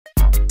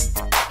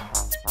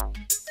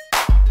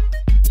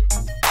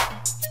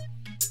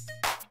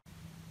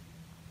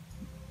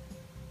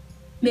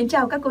Mến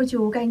chào các cô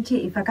chú, các anh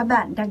chị và các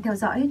bạn đang theo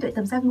dõi Tuệ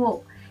Tâm Giác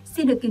Ngộ.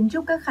 Xin được kính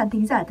chúc các khán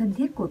thính giả thân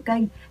thiết của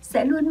kênh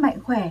sẽ luôn mạnh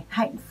khỏe,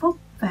 hạnh phúc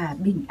và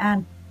bình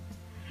an.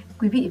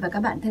 Quý vị và các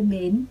bạn thân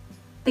mến,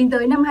 tính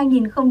tới năm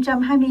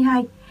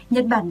 2022,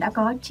 Nhật Bản đã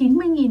có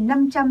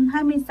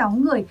 90.526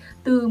 người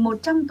từ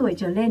 100 tuổi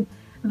trở lên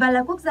và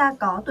là quốc gia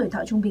có tuổi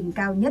thọ trung bình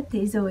cao nhất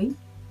thế giới.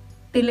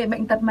 Tỷ lệ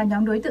bệnh tật mà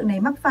nhóm đối tượng này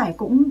mắc phải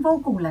cũng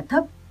vô cùng là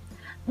thấp.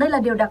 Đây là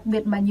điều đặc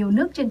biệt mà nhiều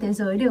nước trên thế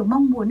giới đều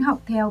mong muốn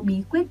học theo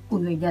bí quyết của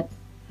người Nhật.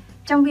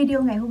 Trong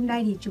video ngày hôm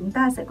nay thì chúng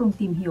ta sẽ cùng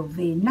tìm hiểu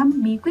về 5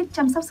 bí quyết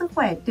chăm sóc sức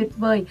khỏe tuyệt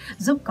vời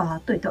giúp có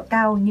tuổi thọ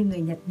cao như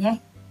người Nhật nhé.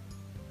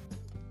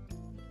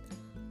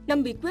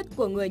 5 bí quyết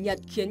của người Nhật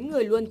khiến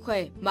người luôn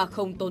khỏe mà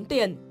không tốn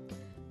tiền.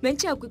 Mến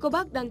chào quý cô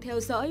bác đang theo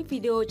dõi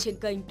video trên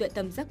kênh Tuệ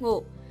Tâm Giác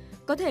Ngộ.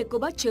 Có thể cô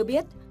bác chưa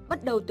biết,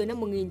 bắt đầu từ năm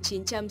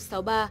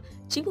 1963,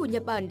 chính phủ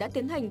Nhật Bản đã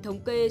tiến hành thống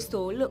kê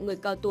số lượng người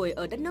cao tuổi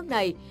ở đất nước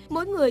này.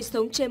 Mỗi người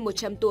sống trên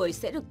 100 tuổi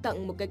sẽ được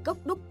tặng một cái cốc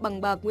đúc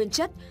bằng bạc nguyên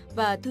chất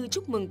và thư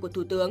chúc mừng của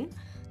Thủ tướng.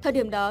 Thời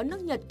điểm đó,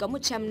 nước Nhật có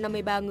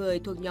 153 người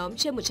thuộc nhóm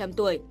trên 100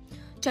 tuổi.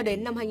 Cho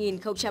đến năm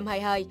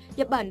 2022,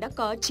 Nhật Bản đã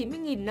có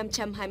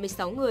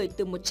 90.526 người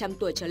từ 100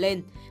 tuổi trở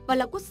lên và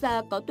là quốc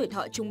gia có tuổi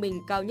thọ trung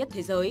bình cao nhất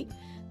thế giới.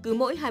 Cứ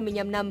mỗi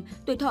 25 năm,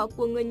 tuổi thọ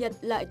của người Nhật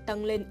lại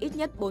tăng lên ít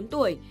nhất 4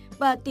 tuổi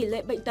và tỷ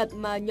lệ bệnh tật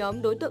mà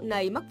nhóm đối tượng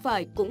này mắc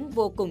phải cũng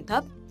vô cùng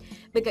thấp.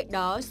 Bên cạnh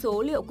đó,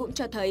 số liệu cũng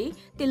cho thấy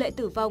tỷ lệ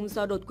tử vong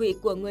do đột quỵ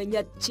của người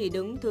Nhật chỉ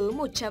đứng thứ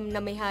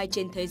 152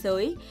 trên thế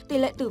giới, tỷ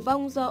lệ tử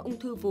vong do ung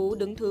thư vú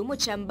đứng thứ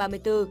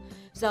 134,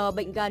 do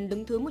bệnh gan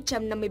đứng thứ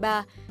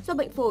 153, do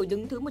bệnh phổi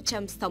đứng thứ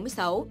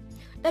 166.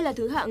 Đây là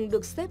thứ hạng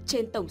được xếp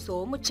trên tổng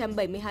số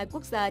 172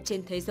 quốc gia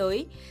trên thế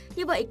giới.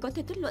 Như vậy, có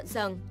thể kết luận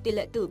rằng tỷ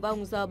lệ tử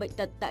vong do bệnh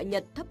tật tại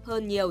Nhật thấp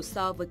hơn nhiều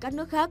so với các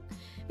nước khác.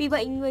 Vì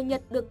vậy, người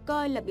Nhật được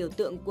coi là biểu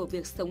tượng của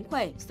việc sống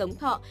khỏe, sống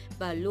thọ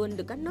và luôn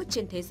được các nước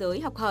trên thế giới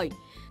học hỏi.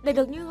 Để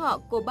được như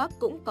họ, cô bác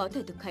cũng có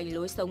thể thực hành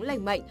lối sống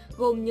lành mạnh,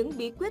 gồm những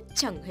bí quyết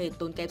chẳng hề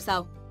tốn kém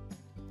sau.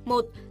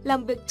 1.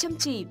 Làm việc chăm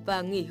chỉ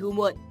và nghỉ hưu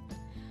muộn.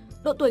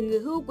 Độ tuổi nghỉ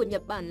hưu của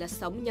Nhật Bản là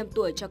 65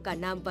 tuổi cho cả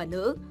nam và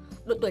nữ.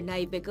 Độ tuổi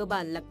này về cơ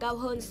bản là cao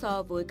hơn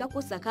so với các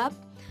quốc gia khác.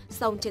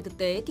 Song trên thực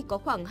tế thì có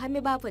khoảng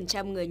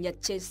 23% người Nhật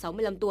trên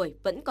 65 tuổi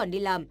vẫn còn đi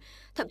làm.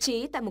 Thậm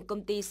chí tại một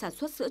công ty sản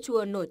xuất sữa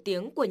chua nổi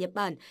tiếng của Nhật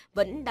Bản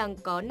vẫn đang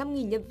có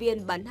 5.000 nhân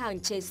viên bán hàng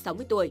trên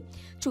 60 tuổi.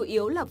 Chủ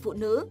yếu là phụ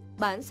nữ,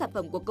 bán sản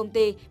phẩm của công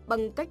ty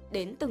bằng cách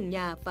đến từng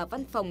nhà và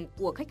văn phòng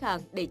của khách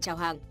hàng để chào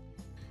hàng.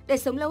 Để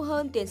sống lâu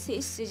hơn, tiến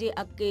sĩ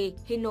Shigeaki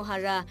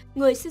Hinohara,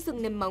 người xây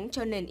dựng nền móng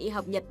cho nền y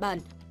học Nhật Bản,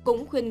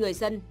 cũng khuyên người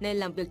dân nên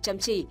làm việc chăm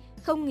chỉ,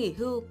 không nghỉ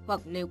hưu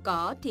hoặc nếu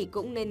có thì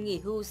cũng nên nghỉ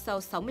hưu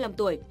sau 65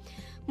 tuổi.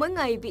 Mỗi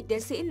ngày, vị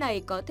tiến sĩ này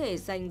có thể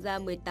dành ra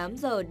 18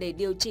 giờ để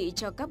điều trị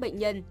cho các bệnh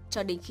nhân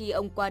cho đến khi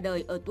ông qua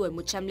đời ở tuổi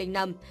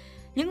 105.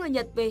 Những người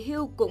Nhật về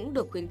hưu cũng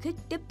được khuyến khích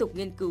tiếp tục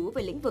nghiên cứu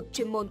về lĩnh vực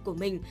chuyên môn của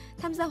mình,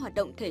 tham gia hoạt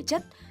động thể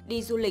chất,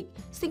 đi du lịch,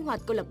 sinh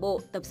hoạt câu lạc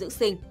bộ, tập dưỡng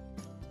sinh.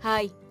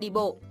 2. Đi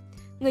bộ.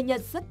 Người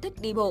Nhật rất thích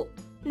đi bộ.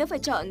 Nếu phải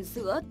chọn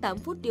giữa 8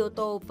 phút đi ô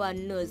tô và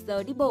nửa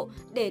giờ đi bộ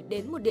để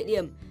đến một địa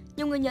điểm,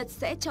 nhiều người Nhật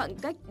sẽ chọn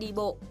cách đi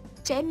bộ.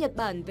 Trẻ em Nhật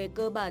Bản về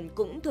cơ bản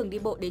cũng thường đi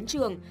bộ đến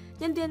trường,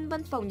 nhân viên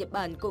văn phòng Nhật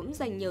Bản cũng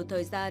dành nhiều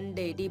thời gian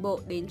để đi bộ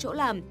đến chỗ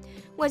làm.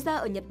 Ngoài ra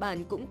ở Nhật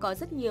Bản cũng có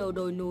rất nhiều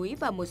đồi núi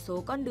và một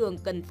số con đường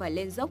cần phải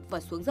lên dốc và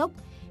xuống dốc.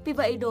 Vì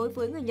vậy đối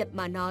với người Nhật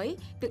mà nói,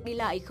 việc đi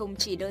lại không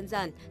chỉ đơn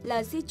giản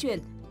là di chuyển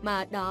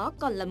mà đó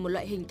còn là một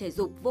loại hình thể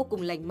dục vô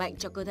cùng lành mạnh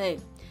cho cơ thể.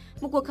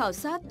 Một cuộc khảo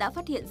sát đã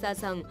phát hiện ra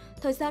rằng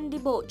thời gian đi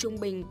bộ trung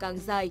bình càng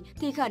dài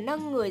thì khả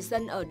năng người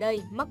dân ở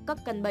đây mắc các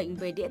căn bệnh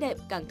về đĩa đệm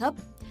càng thấp.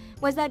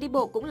 Ngoài ra, đi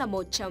bộ cũng là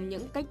một trong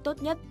những cách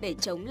tốt nhất để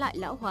chống lại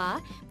lão hóa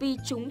vì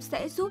chúng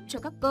sẽ giúp cho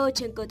các cơ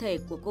trên cơ thể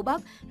của cô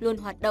bác luôn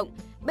hoạt động.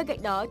 Bên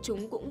cạnh đó,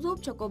 chúng cũng giúp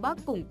cho cô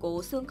bác củng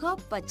cố xương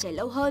khớp và trẻ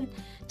lâu hơn.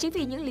 Chính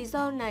vì những lý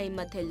do này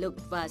mà thể lực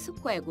và sức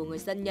khỏe của người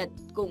dân Nhật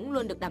cũng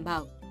luôn được đảm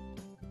bảo.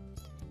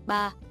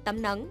 3.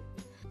 Tắm nắng.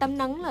 Tắm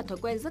nắng là thói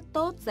quen rất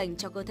tốt dành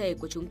cho cơ thể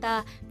của chúng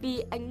ta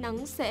vì ánh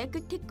nắng sẽ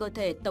kích thích cơ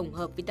thể tổng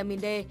hợp vitamin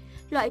D.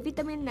 Loại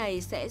vitamin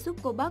này sẽ giúp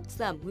cô bác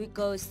giảm nguy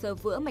cơ xơ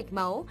vữa mạch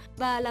máu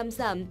và làm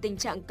giảm tình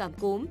trạng cảm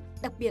cúm,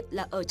 đặc biệt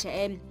là ở trẻ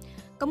em.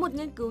 Có một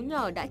nghiên cứu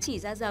nhỏ đã chỉ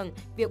ra rằng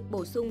việc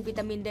bổ sung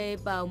vitamin D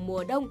vào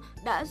mùa đông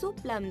đã giúp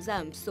làm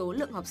giảm số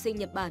lượng học sinh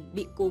Nhật Bản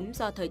bị cúm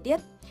do thời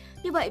tiết.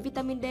 Như vậy,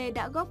 vitamin D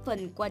đã góp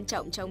phần quan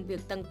trọng trong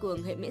việc tăng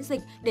cường hệ miễn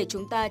dịch để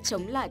chúng ta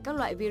chống lại các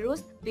loại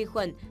virus, vi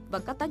khuẩn và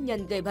các tác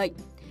nhân gây bệnh.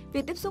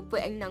 Việc tiếp xúc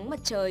với ánh nắng mặt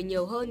trời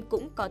nhiều hơn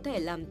cũng có thể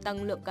làm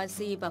tăng lượng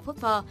canxi và phốt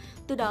pho,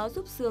 từ đó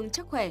giúp xương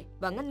chắc khỏe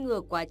và ngăn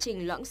ngừa quá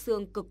trình loãng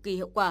xương cực kỳ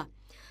hiệu quả.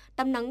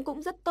 Tắm nắng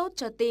cũng rất tốt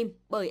cho tim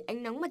bởi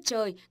ánh nắng mặt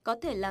trời có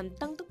thể làm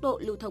tăng tốc độ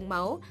lưu thông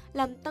máu,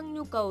 làm tăng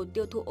nhu cầu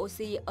tiêu thụ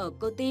oxy ở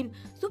cơ tim,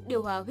 giúp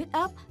điều hòa huyết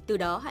áp, từ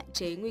đó hạn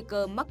chế nguy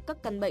cơ mắc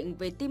các căn bệnh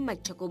về tim mạch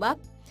cho cô bác.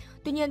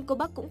 Tuy nhiên, cô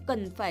bác cũng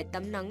cần phải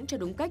tắm nắng cho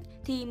đúng cách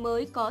thì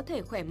mới có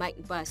thể khỏe mạnh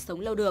và sống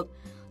lâu được.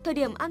 Thời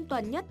điểm an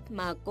toàn nhất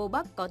mà cô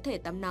bác có thể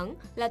tắm nắng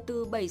là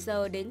từ 7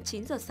 giờ đến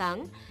 9 giờ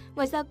sáng.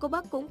 Ngoài ra, cô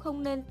bác cũng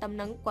không nên tắm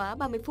nắng quá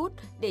 30 phút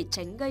để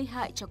tránh gây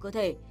hại cho cơ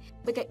thể.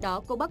 Bên cạnh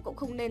đó, cô bác cũng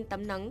không nên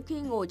tắm nắng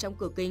khi ngồi trong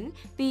cửa kính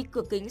vì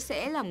cửa kính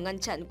sẽ làm ngăn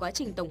chặn quá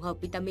trình tổng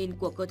hợp vitamin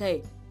của cơ thể.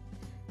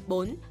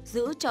 4.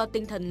 Giữ cho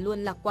tinh thần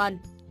luôn lạc quan.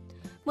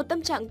 Một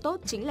tâm trạng tốt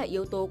chính là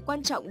yếu tố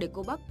quan trọng để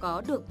cô bác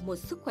có được một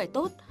sức khỏe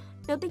tốt.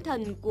 Nếu tinh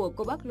thần của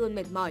cô bác luôn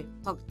mệt mỏi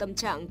hoặc tâm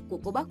trạng của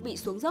cô bác bị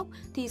xuống dốc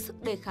thì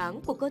sức đề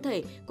kháng của cơ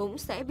thể cũng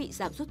sẽ bị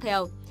giảm sút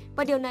theo.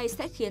 Và điều này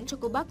sẽ khiến cho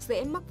cô bác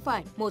dễ mắc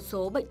phải một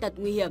số bệnh tật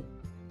nguy hiểm.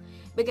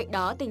 Bên cạnh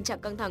đó, tình trạng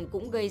căng thẳng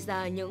cũng gây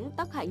ra những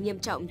tác hại nghiêm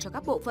trọng cho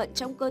các bộ phận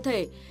trong cơ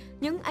thể.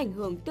 Những ảnh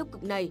hưởng tiêu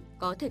cực này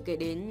có thể kể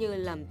đến như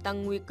làm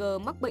tăng nguy cơ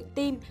mắc bệnh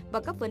tim và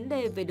các vấn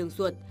đề về đường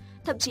ruột.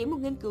 Thậm chí một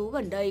nghiên cứu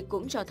gần đây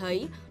cũng cho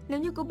thấy nếu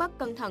như cô bác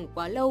căng thẳng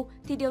quá lâu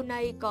thì điều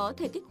này có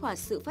thể kích hoạt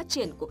sự phát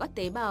triển của các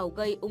tế bào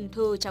gây ung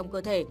thư trong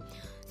cơ thể.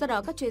 Do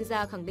đó, các chuyên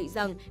gia khẳng định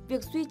rằng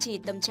việc duy trì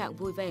tâm trạng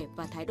vui vẻ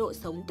và thái độ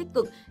sống tích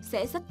cực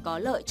sẽ rất có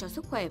lợi cho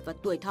sức khỏe và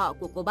tuổi thọ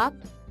của cô bác.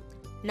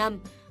 5.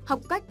 Học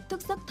cách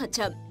thức giấc thật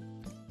chậm.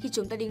 Khi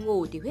chúng ta đi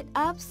ngủ thì huyết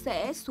áp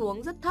sẽ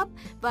xuống rất thấp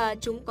và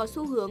chúng có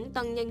xu hướng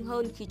tăng nhanh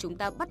hơn khi chúng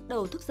ta bắt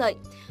đầu thức dậy.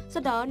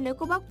 Do đó, nếu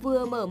cô bác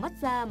vừa mở mắt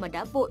ra mà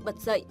đã vội bật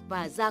dậy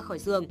và ra khỏi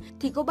giường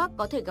thì cô bác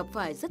có thể gặp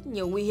phải rất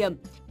nhiều nguy hiểm.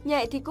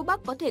 Nhẹ thì cô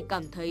bác có thể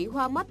cảm thấy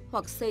hoa mắt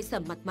hoặc xây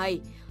sẩm mặt mày.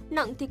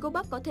 Nặng thì cô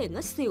bác có thể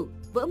ngất xỉu,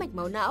 vỡ mạch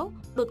máu não,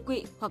 đột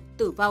quỵ hoặc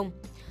tử vong.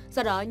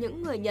 Do đó,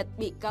 những người Nhật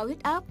bị cao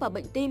huyết áp và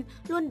bệnh tim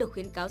luôn được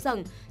khuyến cáo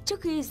rằng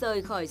trước khi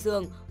rời khỏi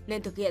giường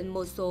nên thực hiện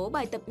một số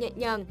bài tập nhẹ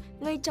nhàng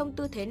ngay trong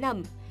tư thế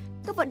nằm.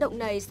 Các vận động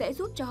này sẽ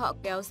giúp cho họ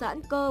kéo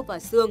giãn cơ và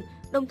xương,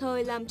 đồng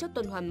thời làm cho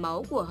tuần hoàn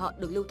máu của họ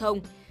được lưu thông.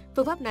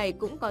 Phương pháp này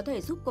cũng có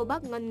thể giúp cô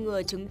bác ngăn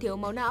ngừa chứng thiếu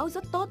máu não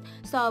rất tốt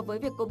so với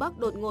việc cô bác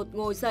đột ngột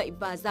ngồi dậy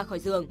và ra khỏi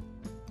giường.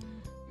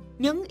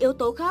 Những yếu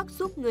tố khác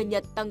giúp người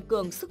Nhật tăng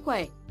cường sức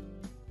khỏe.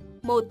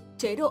 1.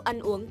 Chế độ ăn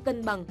uống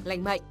cân bằng,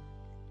 lành mạnh.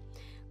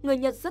 Người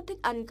Nhật rất thích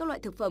ăn các loại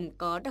thực phẩm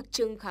có đặc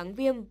trưng kháng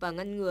viêm và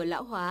ngăn ngừa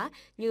lão hóa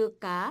như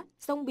cá,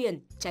 rong biển,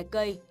 trái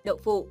cây, đậu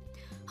phụ.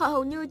 Họ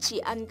hầu như chỉ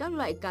ăn các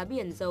loại cá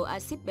biển giàu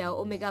axit béo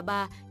omega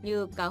 3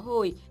 như cá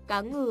hồi,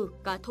 cá ngừ,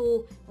 cá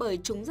thu bởi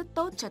chúng rất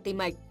tốt cho tim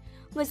mạch.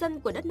 Người dân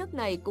của đất nước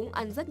này cũng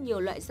ăn rất nhiều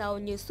loại rau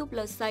như súp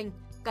lơ xanh,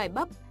 cải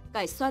bắp,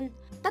 cải xoăn.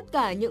 Tất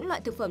cả những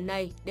loại thực phẩm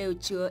này đều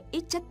chứa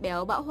ít chất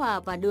béo bão hòa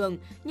và đường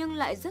nhưng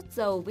lại rất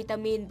giàu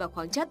vitamin và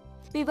khoáng chất.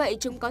 Vì vậy,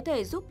 chúng có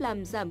thể giúp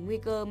làm giảm nguy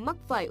cơ mắc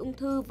phải ung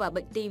thư và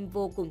bệnh tim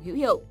vô cùng hữu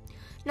hiệu.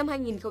 Năm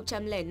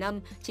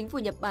 2005, chính phủ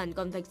Nhật Bản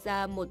còn vạch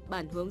ra một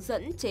bản hướng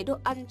dẫn chế độ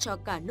ăn cho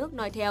cả nước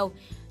noi theo.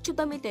 Trung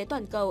tâm Y tế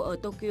Toàn cầu ở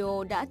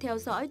Tokyo đã theo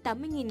dõi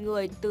 80.000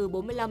 người từ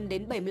 45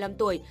 đến 75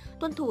 tuổi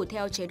tuân thủ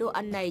theo chế độ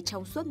ăn này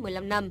trong suốt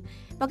 15 năm.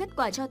 Và kết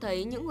quả cho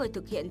thấy những người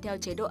thực hiện theo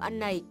chế độ ăn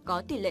này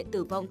có tỷ lệ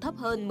tử vong thấp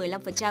hơn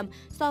 15%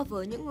 so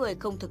với những người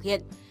không thực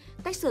hiện.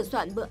 Cách sửa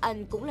soạn bữa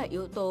ăn cũng là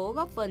yếu tố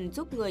góp phần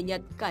giúp người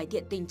Nhật cải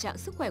thiện tình trạng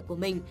sức khỏe của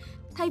mình.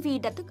 Thay vì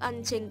đặt thức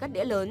ăn trên các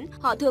đĩa lớn,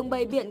 họ thường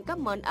bày biện các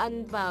món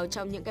ăn vào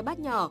trong những cái bát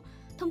nhỏ.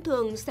 Thông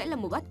thường sẽ là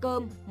một bát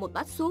cơm, một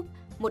bát súp,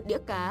 một đĩa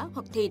cá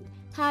hoặc thịt,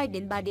 2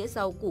 đến 3 đĩa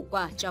rau củ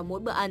quả cho mỗi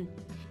bữa ăn.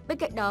 Bên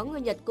cạnh đó,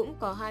 người Nhật cũng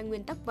có 2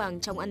 nguyên tắc vàng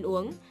trong ăn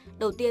uống.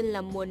 Đầu tiên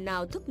là mùa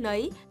nào thức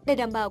nấy để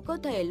đảm bảo cơ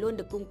thể luôn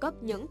được cung cấp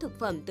những thực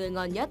phẩm tươi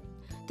ngon nhất.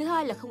 Thứ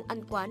hai là không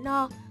ăn quá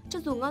no. Cho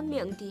dù ngon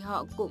miệng thì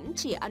họ cũng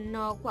chỉ ăn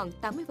no khoảng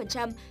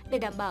 80% để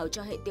đảm bảo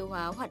cho hệ tiêu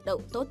hóa hoạt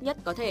động tốt nhất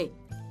có thể.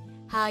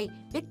 2.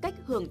 Biết cách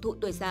hưởng thụ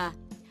tuổi già.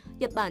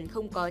 Nhật Bản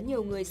không có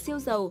nhiều người siêu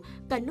giàu,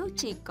 cả nước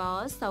chỉ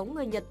có 6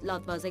 người Nhật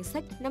lọt vào danh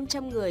sách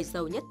 500 người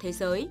giàu nhất thế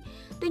giới.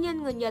 Tuy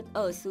nhiên, người Nhật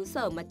ở xứ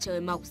sở mặt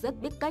trời mọc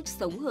rất biết cách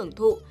sống hưởng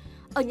thụ.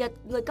 Ở Nhật,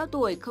 người cao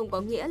tuổi không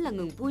có nghĩa là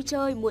ngừng vui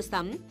chơi, mua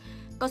sắm.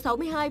 Có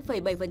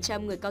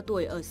 62,7% người cao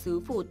tuổi ở xứ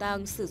Phủ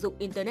Tang sử dụng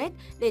Internet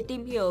để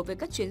tìm hiểu về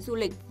các chuyến du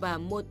lịch và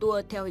mua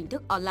tour theo hình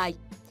thức online.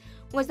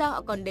 Ngoài ra,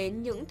 họ còn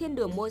đến những thiên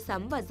đường mua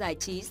sắm và giải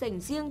trí dành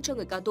riêng cho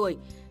người cao tuổi.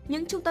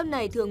 Những trung tâm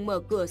này thường mở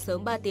cửa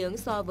sớm 3 tiếng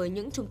so với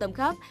những trung tâm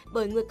khác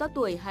bởi người cao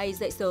tuổi hay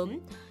dậy sớm.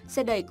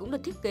 Xe đẩy cũng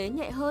được thiết kế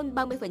nhẹ hơn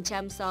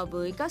 30% so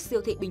với các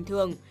siêu thị bình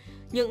thường.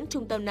 Những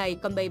trung tâm này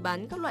còn bày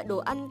bán các loại đồ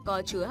ăn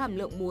có chứa hàm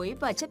lượng muối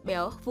và chất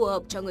béo phù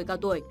hợp cho người cao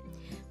tuổi.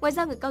 Ngoài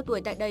ra, người cao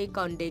tuổi tại đây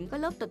còn đến các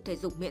lớp tập thể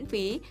dục miễn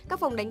phí, các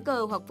phòng đánh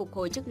cờ hoặc phục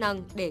hồi chức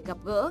năng để gặp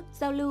gỡ,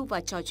 giao lưu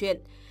và trò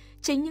chuyện.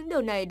 Chính những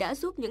điều này đã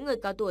giúp những người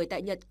cao tuổi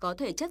tại Nhật có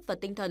thể chất và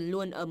tinh thần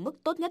luôn ở mức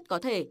tốt nhất có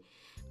thể.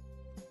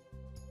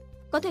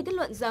 Có thể kết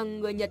luận rằng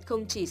người Nhật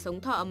không chỉ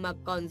sống thọ mà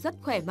còn rất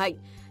khỏe mạnh.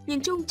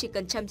 Nhìn chung, chỉ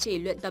cần chăm chỉ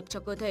luyện tập cho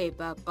cơ thể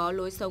và có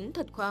lối sống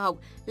thật khoa học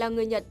là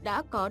người Nhật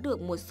đã có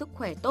được một sức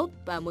khỏe tốt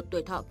và một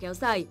tuổi thọ kéo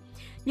dài.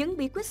 Những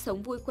bí quyết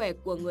sống vui khỏe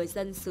của người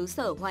dân xứ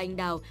sở hoa anh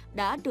đào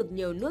đã được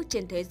nhiều nước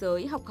trên thế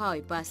giới học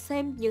hỏi và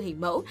xem như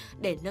hình mẫu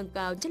để nâng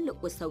cao chất lượng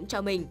cuộc sống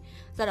cho mình.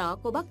 Do đó,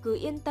 cô bác cứ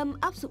yên tâm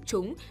áp dụng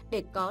chúng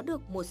để có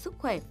được một sức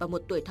khỏe và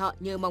một tuổi thọ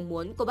như mong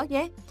muốn cô bác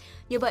nhé.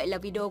 Như vậy là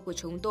video của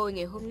chúng tôi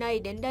ngày hôm nay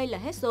đến đây là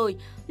hết rồi.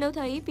 Nếu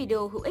thấy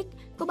video hữu ích,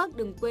 cô bác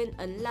đừng quên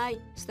ấn like,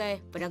 share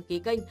và đăng ký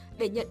kênh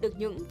để nhận được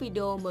những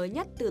video mới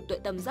nhất từ Tuệ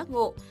Tâm Giác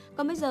Ngộ.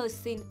 Còn bây giờ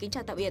xin kính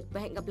chào tạm biệt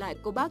và hẹn gặp lại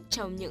cô bác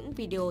trong những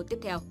video tiếp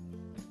theo.